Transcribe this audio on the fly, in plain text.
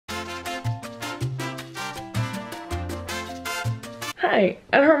Hi,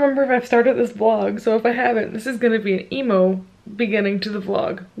 I don't remember if I've started this vlog, so if I haven't, this is gonna be an emo beginning to the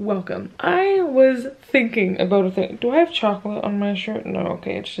vlog. Welcome. I was thinking about a thing. Do I have chocolate on my shirt? No,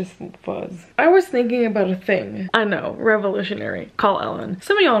 okay, it's just fuzz. I was thinking about a thing. I know, revolutionary. Call Ellen.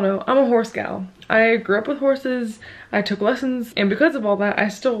 Some of y'all know I'm a horse gal. I grew up with horses, I took lessons, and because of all that, I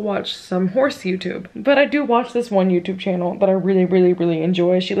still watch some horse YouTube. But I do watch this one YouTube channel that I really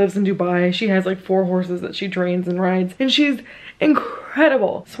enjoy. She lives in Dubai. She has like 4 horses that she trains and rides, and she's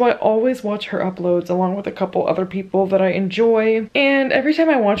incredible. So I always watch her uploads along with a couple other people that I enjoy. And every time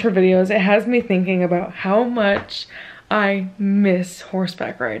I watch her videos, it has me thinking about how much I miss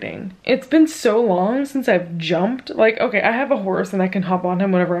horseback riding. It's been so long since I've jumped. Like, okay, I have a horse and I can hop on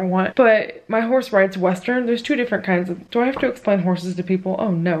him whenever I want, but my horse rides Western. There's 2 different kinds of, do I have to explain horses to people?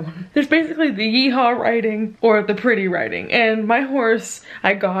 Oh no. There's basically the yeehaw riding or the pretty riding. And my horse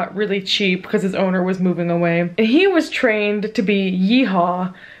I got really cheap because his owner was moving away. And he was trained to be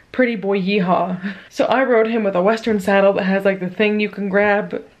yeehaw, pretty boy yeehaw. So I rode him with a Western saddle that has like the thing you can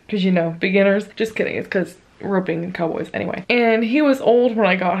grab, because you know, beginners. Just kidding, it's because roping and cowboys anyway. And he was old when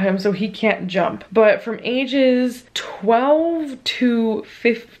I got him, so he can't jump. But from ages 12 to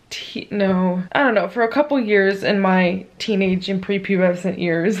 15, no, I don't know, for a couple years in my teenage and prepubescent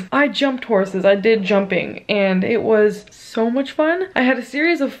years, I jumped horses. I did jumping and it was so much fun. I had a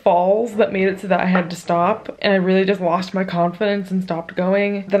series of falls that made it so that I had to stop, and I really just lost my confidence and stopped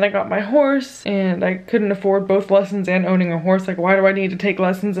going. Then I got my horse and I couldn't afford both lessons and owning a horse. Like, why do I need to take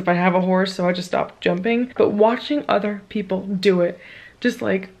lessons if I have a horse? So I just stopped jumping. But watching other people do it, just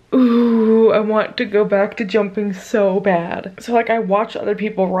like, ooh, I want to go back to jumping so bad. So like I watch other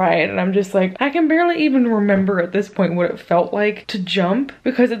people ride and I'm just like, I can barely even remember at this point what it felt like to jump,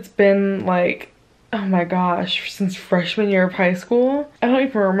 because it's been like, oh my gosh, since freshman year of high school. I don't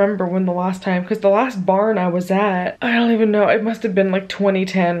even remember when the last time, because the last barn I was at, I don't even know, it must have been like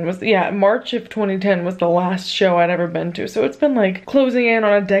 2010 was, yeah, March of 2010 was the last show I'd ever been to. So it's been like closing in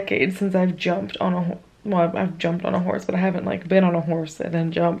on a decade since I've jumped on a well, I've jumped on a horse, but I haven't like been on a horse and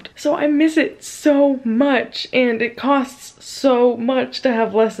then jumped. So I miss it so much, and it costs so much to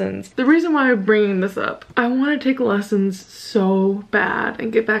have lessons. The reason why I'm bringing this up, I want to take lessons so bad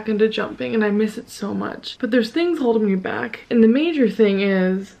and get back into jumping, and I miss it so much. But there's things holding me back, and the major thing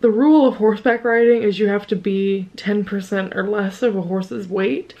is the rule of horseback riding is you have to be 10% or less of a horse's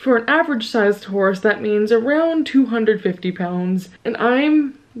weight. For an average sized horse, that means around 250 pounds, and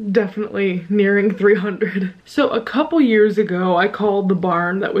I'm definitely nearing 300. So a couple years ago, I called the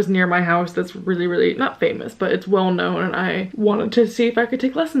barn that was near my house that's really not famous, but it's well known, and I wanted to see if I could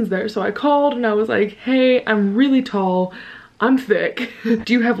take lessons there. So I called and I was like, hey, I'm really tall, I'm thick.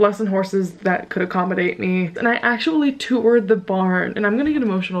 Do you have lesson horses that could accommodate me? And I actually toured the barn, and I'm gonna get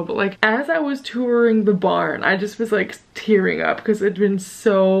emotional, but like as I was touring the barn, I just was like tearing up because it'd been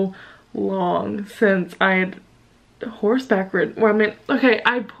so long since I'd horseback ridden. Well, I mean, okay,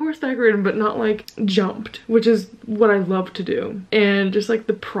 I've horseback ridden, but not like jumped, which is what I love to do. And just like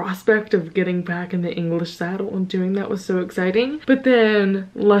the prospect of getting back in the English saddle and doing that was so exciting. But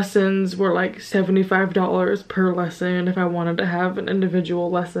then lessons were like $75 per lesson if I wanted to have an individual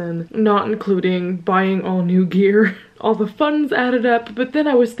lesson, not including buying all new gear. All the funds added up. But then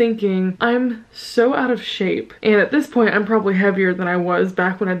I was thinking, I'm so out of shape, and at this point I'm probably heavier than I was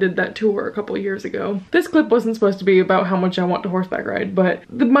back when I did that tour a couple years ago. This clip wasn't supposed to be about how much I want to horseback ride,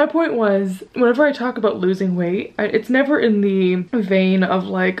 but my point was, whenever I talk about losing weight, it's never in the vein of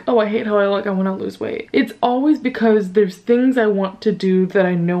like, oh, I hate how I look, I want to lose weight. It's always because there's things I want to do that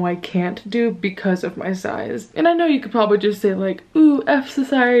I know I can't do because of my size. And I know you could probably just say like, ooh, F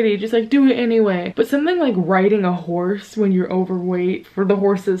society, just like do it anyway. But something like riding a horse when you're overweight for the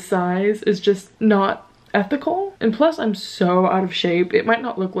horse's size is just not ethical. And plus, I'm so out of shape. It might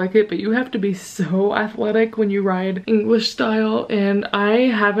not look like it, but you have to be so athletic when you ride English style, and I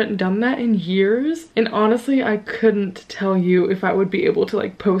haven't done that in years. And honestly, I couldn't tell you if I would be able to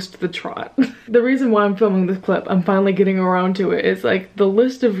like post the trot. The reason why I'm filming this clip, I'm finally getting around to it, is like the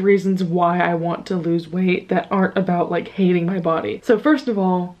list of reasons why I want to lose weight that aren't about like hating my body. So first of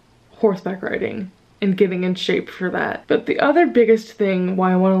all, horseback riding and getting in shape for that. But the other biggest thing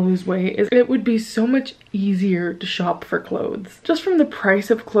why I want to lose weight is it would be so much easier to shop for clothes. Just from the price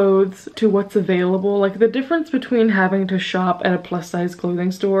of clothes to what's available, like the difference between having to shop at a plus size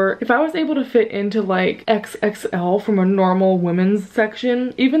clothing store. If I was able to fit into like XXL from a normal women's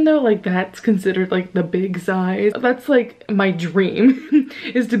section, even though like that's considered like the big size, that's like my dream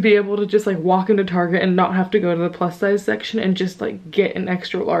is to be able to just like walk into Target and not have to go to the plus size section and just like get an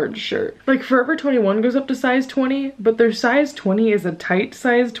extra large shirt. Like Forever 21 21 goes up to size 20, but their size 20 is a tight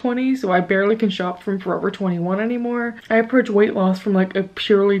size 20, so I barely can shop from Forever 21 anymore. I approach weight loss from like a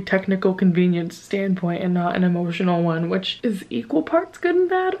purely technical convenience standpoint and not an emotional one, which is equal parts good and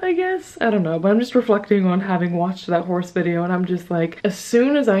bad, I guess. I don't know, but I'm just reflecting on having watched that horse video, and I'm just like, as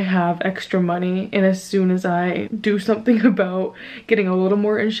soon as I have extra money and as soon as I do something about getting a little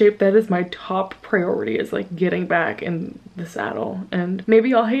more in shape, that is my top priority, is like getting back in the saddle. And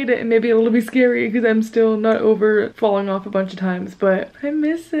maybe I'll hate it and maybe it'll be scary because I'm still not over falling off a bunch of times, but I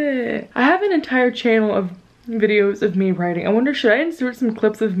miss it. I have an entire channel of videos of me riding. I wonder, should I insert some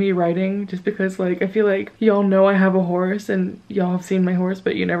clips of me riding, just because like I feel like y'all know I have a horse and y'all have seen my horse,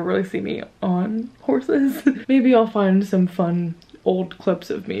 but you never really see me on horses. Maybe I'll find some fun old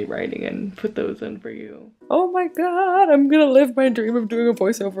clips of me riding and put those in for you. Oh my god, I'm gonna live my dream of doing a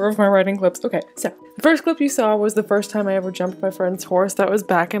voiceover of my riding clips. Okay, so the first clip you saw was the first time I ever jumped my friend's horse. That was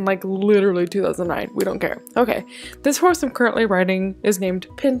back in like literally 2009. We don't care. Okay, this horse I'm currently riding is named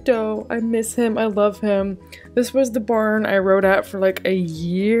Pinto. I miss him. I love him. This was the barn I rode at for like a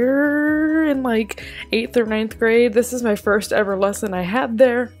year in like 8th or 9th grade. This is my first ever lesson I had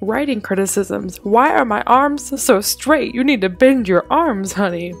there. Riding criticisms. Why are my arms so straight? You need to bend your arms,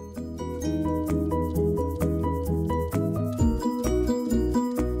 honey.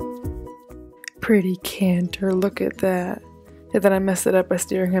 Pretty canter, look at that. And then I messed it up by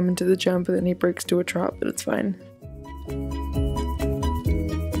steering him into the jump and then he breaks to a trot, but it's fine.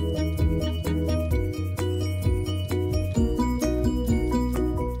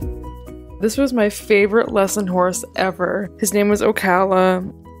 This was my favorite lesson horse ever. His name was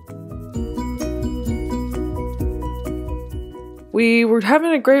Ocala. We were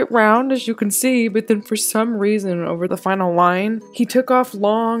having a great round, as you can see, but then for some reason over the final line, he took off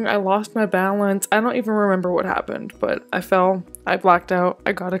long, I lost my balance. I don't even remember what happened, but I fell, I blacked out,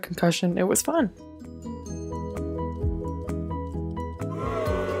 I got a concussion. It was fun.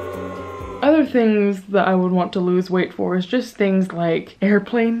 Other things that I would want to lose weight for is just things like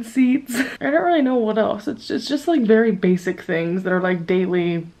airplane seats. I don't really know what else. It's just like very basic things that are like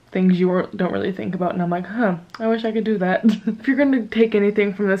daily things you don't really think about, and I'm like, huh, I wish I could do that. If you're gonna take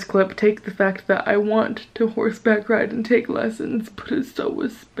anything from this clip, take the fact that I want to horseback ride and take lessons, but it's so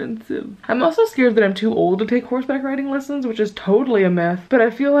expensive. I'm also scared that I'm too old to take horseback riding lessons, which is totally a myth, but I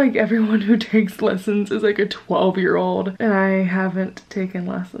feel like everyone who takes lessons is like a 12-year-old, and I haven't taken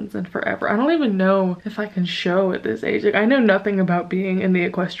lessons in forever. I don't even know if I can show at this age. Like, I know nothing about being in the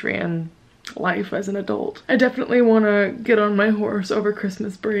equestrian life as an adult. I definitely want to get on my horse over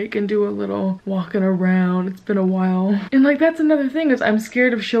Christmas break and do a little walking around. It's been a while. And like, that's another thing, is I'm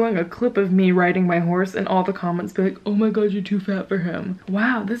scared of showing a clip of me riding my horse and all the comments be like, oh my god, you're too fat for him.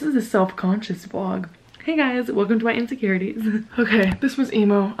 Wow, this is a self-conscious vlog. Hey guys, welcome to my insecurities. Okay, this was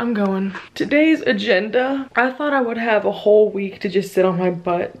emo. I'm going. Today's agenda, I thought I would have a whole week to just sit on my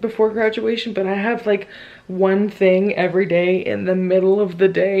butt before graduation, but I have like one thing every day in the middle of the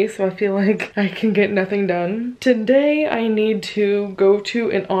day, so I feel like I can get nothing done. Today I need to go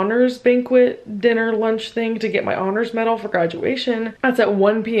to an honors banquet, dinner, lunch thing to get my honors medal for graduation. That's at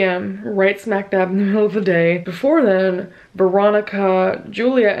 1 p.m, right smack dab in the middle of the day. Before then, Veronica,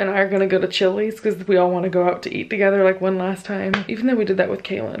 Julia, and I are gonna go to Chili's because we all want to go out to eat together like one last time. Even though we did that with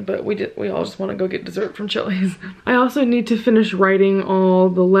Kaylin, but we all just want to go get dessert from Chili's. I also need to finish writing all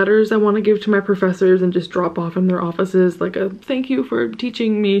the letters I want to give to my professors and just drop off in their offices, like a thank you for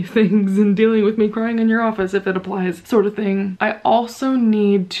teaching me things and dealing with me crying in your office if it applies sort of thing. I also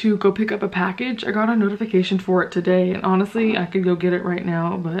need to go pick up a package. I got a notification for it today, and honestly I could go get it right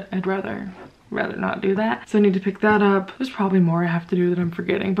now, but I'd rather not do that. So I need to pick that up. There's probably more I have to do that I'm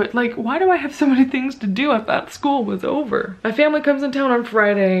forgetting, but like, why do I have so many things to do? I thought school was over. My family comes in town on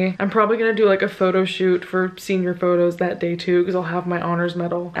Friday. I'm probably gonna do like a photo shoot for senior photos that day too, because I'll have my honors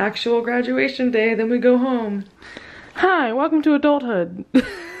medal. Actual graduation day, then we go home. Hi, welcome to adulthood.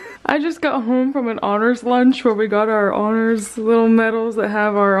 I just got home from an honors lunch where we got our honors little medals that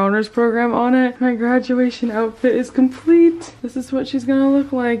have our honors program on it. My graduation outfit is complete. This is what she's gonna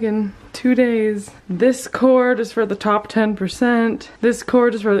look like in 2 days. This cord is for the top 10%. This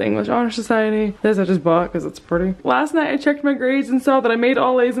cord is for the English Honor Society. This I just bought because it's pretty. Last night I checked my grades and saw that I made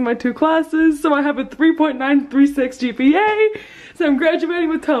all A's in my 2 classes, so I have a 3.936 GPA. So I'm graduating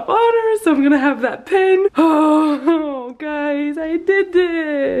with top honors, so I'm gonna have that pin. Oh, guys, I did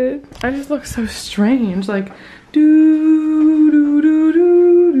it. I just look so strange, like do do do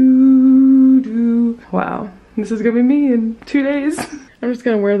do do do. Wow, this is gonna be me in 2 days. I'm just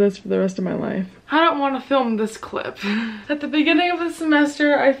gonna wear this for the rest of my life. I don't want to film this clip. At the beginning of the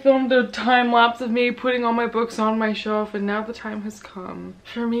semester, I filmed a time lapse of me putting all my books on my shelf, and now the time has come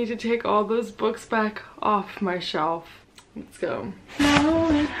for me to take all those books back off my shelf. Let's go. Now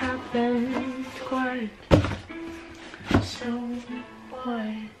it happened quite so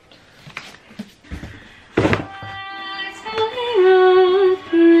quiet.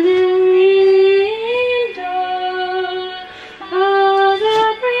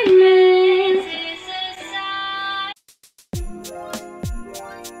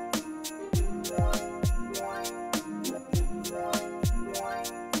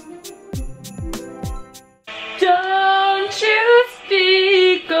 Don't you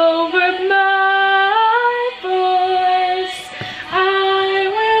speak over my voice. I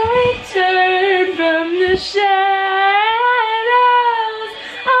will return from the shadows.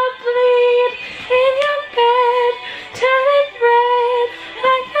 I'll bleed in your bed, turn it red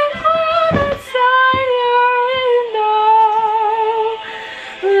like the moon outside your window.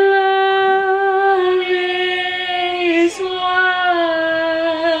 Love is wild.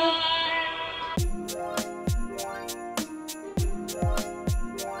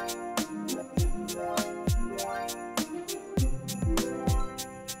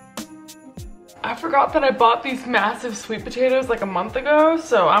 I forgot that I bought these massive sweet potatoes like a month ago,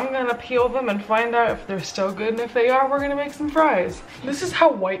 so I'm gonna peel them and find out if they're still good, and if they are, we're gonna make some fries. This is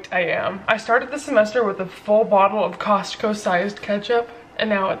how white I am. I started the semester with a full bottle of Costco-sized ketchup, and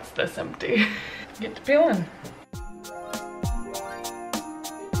now it's this empty. Get to peeling.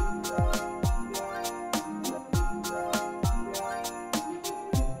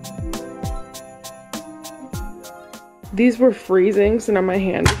 These were freezing, so now my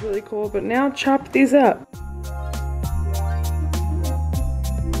hand is really cold, but now chop these up.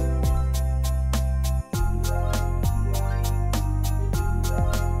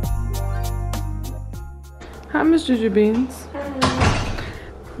 Hi, Miss Juju Beans.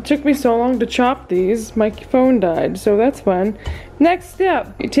 It took me so long to chop these, my phone died, so that's fun. Next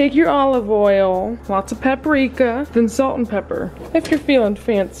step, you take your olive oil, lots of paprika, then salt and pepper. If you're feeling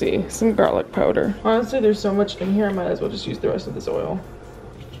fancy, some garlic powder. Honestly, there's so much in here, I might as well just use the rest of this oil.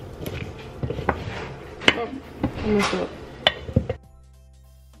 Oh, I messed up.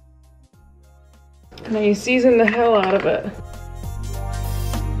 Now you season the hell out of it.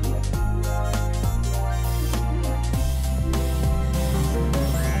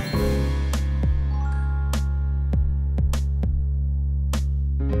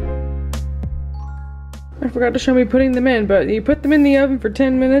 I forgot to show me putting them in, but you put them in the oven for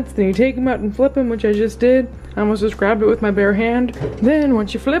 10 minutes, then you take them out and flip them, which I just did. I almost just grabbed it with my bare hand. Then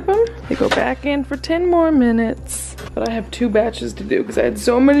once you flip them, they go back in for 10 more minutes. But I have 2 batches to do because I had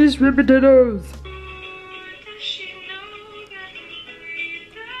so many sweet potatoes.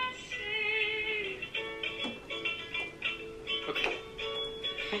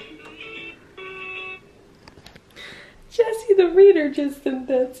 Jessie the reader just sent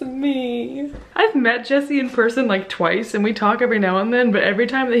that to me. I've met Jesse in person like twice, and we talk every now and then, but every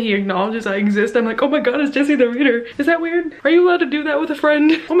time that he acknowledges I exist, I'm like, oh my god, it's Jesse the reader. Is that weird? Are you allowed to do that with a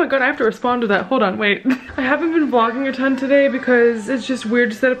friend? Oh my god, I have to respond to that. Hold on, wait. I haven't been vlogging a ton today because it's just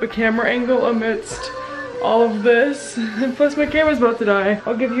weird to set up a camera angle amidst all of this. And plus my camera's about to die.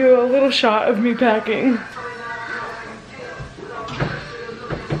 I'll give you a little shot of me packing.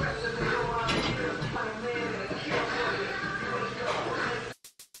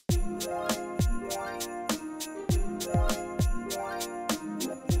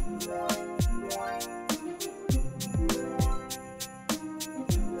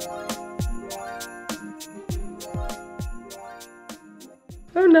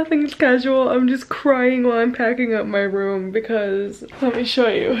 Oh, nothing's casual. I'm just crying while I'm packing up my room because, let me show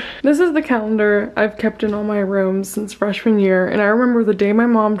you. This is the calendar I've kept in all my rooms since freshman year, and I remember the day my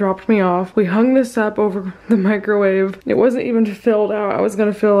mom dropped me off, we hung this up over the microwave. It wasn't even filled out. I was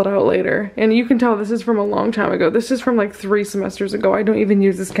gonna fill it out later. And you can tell this is from a long time ago. This is from like 3 semesters ago. I don't even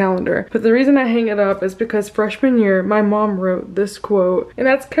use this calendar. But the reason I hang it up is because freshman year, my mom wrote this quote, and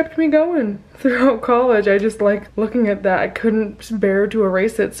that's kept me going throughout college. I just like looking at that. I couldn't bear to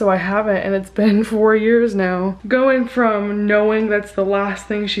erase it, so I haven't, and it's been 4 years now. Going from knowing that's the last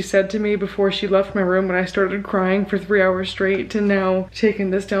thing she said to me before she left my room when I started crying for 3 hours straight, to now taking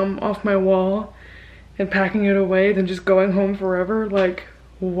this down off my wall and packing it away, then just going home forever, like,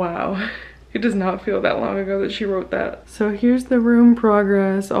 wow. It does not feel that long ago that she wrote that. So here's the room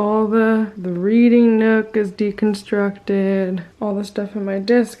progress. All the reading nook is deconstructed. All the stuff in my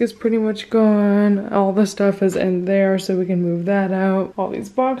desk is pretty much gone. All the stuff is in there so we can move that out. All these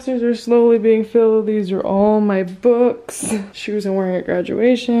boxes are slowly being filled. These are all my books, shoes I'm wearing at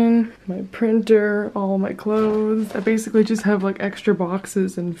graduation, my printer, all my clothes. I basically just have like extra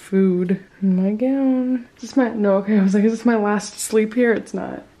boxes and food. My gown. Is this my, no, okay, I was like, is this my last sleep here? It's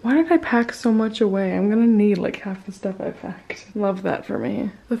not. Why did I pack so much away? I'm gonna need like half the stuff I packed. Love that for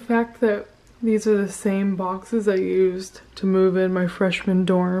me. The fact that these are the same boxes I used to move in my freshman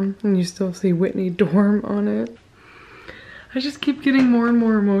dorm, and you still see Whitney dorm on it. I just keep getting more and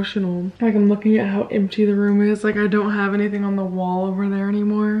more emotional. Like I'm looking at how empty the room is. Like I don't have anything on the wall over there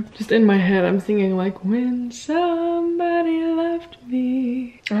anymore. Just in my head, I'm singing like, when somebody left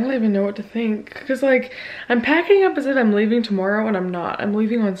me. I don't even know what to think. Cause like, I'm packing up as if I'm leaving tomorrow and I'm not. I'm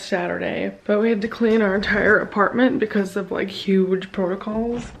leaving on Saturday. But we had to clean our entire apartment because of like huge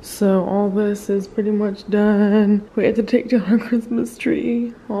protocols. So all this is pretty much done. We had to take down our Christmas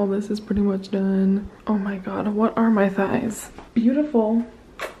tree. All this is pretty much done. Oh my God, what are my thighs? Beautiful.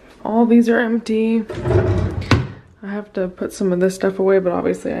 All these are empty. I have to put some of this stuff away, but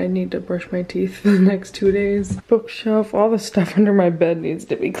obviously I need to brush my teeth for the next 2 days. Bookshelf, all the stuff under my bed needs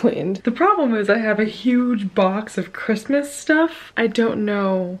to be cleaned. The problem is I have a huge box of Christmas stuff. I don't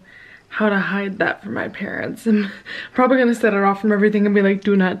know how to hide that from my parents. I'm probably gonna set it off from everything and be like,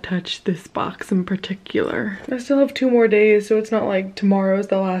 do not touch this box in particular. I still have 2 more days, so it's not like tomorrow is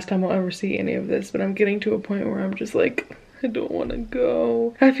the last time I'll ever see any of this, but I'm getting to a point where I'm just like, I don't want to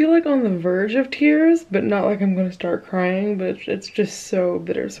go. I feel like on the verge of tears, but not like I'm gonna start crying, but it's just so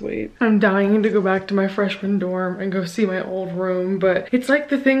bittersweet. I'm dying to go back to my freshman dorm and go see my old room, but it's like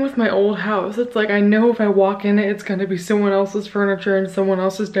the thing with my old house. It's like I know if I walk in it, it's gonna be someone else's furniture and someone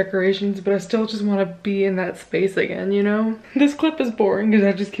else's decorations, but I still just want to be in that space again, you know? This clip is boring because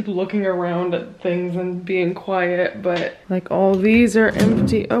I just keep looking around at things and being quiet, but like all these are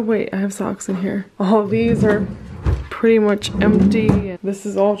empty. Oh wait, I have socks in here. All these are pretty much empty. This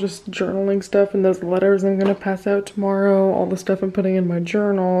is all just journaling stuff and those letters I'm gonna pass out tomorrow. All the stuff I'm putting in my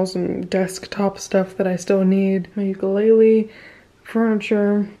journals and desktop stuff that I still need. My ukulele,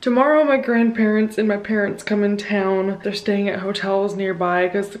 furniture. Tomorrow my grandparents and my parents come in town. They're staying at hotels nearby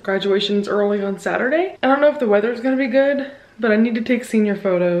because the graduation's early on Saturday. I don't know if the weather's gonna be good, but I need to take senior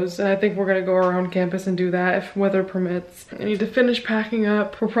photos, and I think we're gonna go around campus and do that if weather permits. I need to finish packing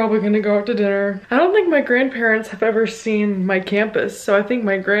up. We're probably gonna go out to dinner. I don't think my grandparents have ever seen my campus, so I think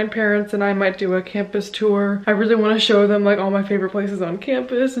my grandparents and I might do a campus tour. I really wanna show them like all my favorite places on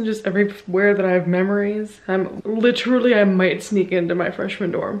campus and just everywhere that I have memories. I might sneak into my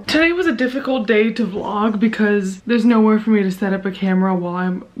freshman dorm. Today was a difficult day to vlog because there's nowhere for me to set up a camera while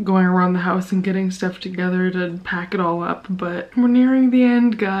I'm going around the house and getting stuff together to pack it all up, but we're nearing the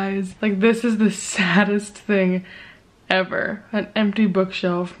end, guys. Like, this is the saddest thing ever. An empty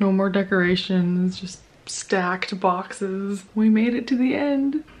bookshelf, no more decorations, just stacked boxes. We made it to the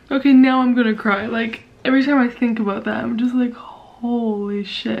end. Okay, now I'm gonna cry. Like, every time I think about that, I'm just like, holy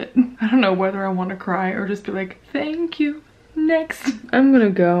shit. I don't know whether I want to cry or just be like, thank you. Next. I'm gonna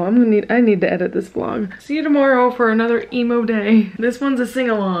go. I need to edit this vlog. See you tomorrow for another emo day. This one's a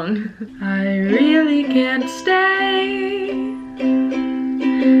sing-along. I really can't stay.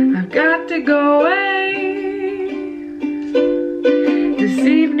 I've got to go away. This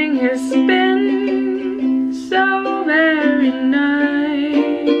evening has been so very nice.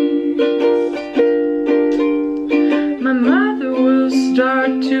 My mother will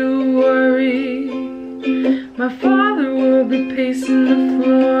start to worry. My father will be pacing the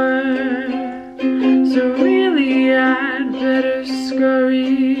floor. So really I'd better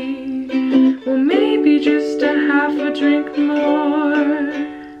scurry. Well, maybe just a half a drink more.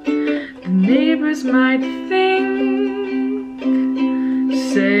 The neighbors might think,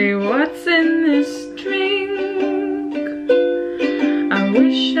 say, what's in this drink? I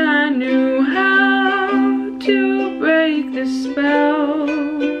wish I knew how to break the spell.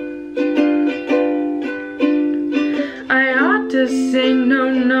 To say no,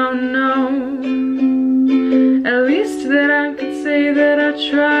 no, no. At least that I could say that I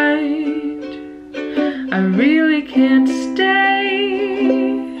tried. I really can't stay.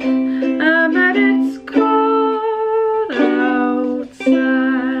 But it's cold outside.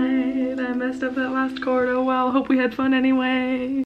 I messed up that last chord. Oh well, hope we had fun anyway.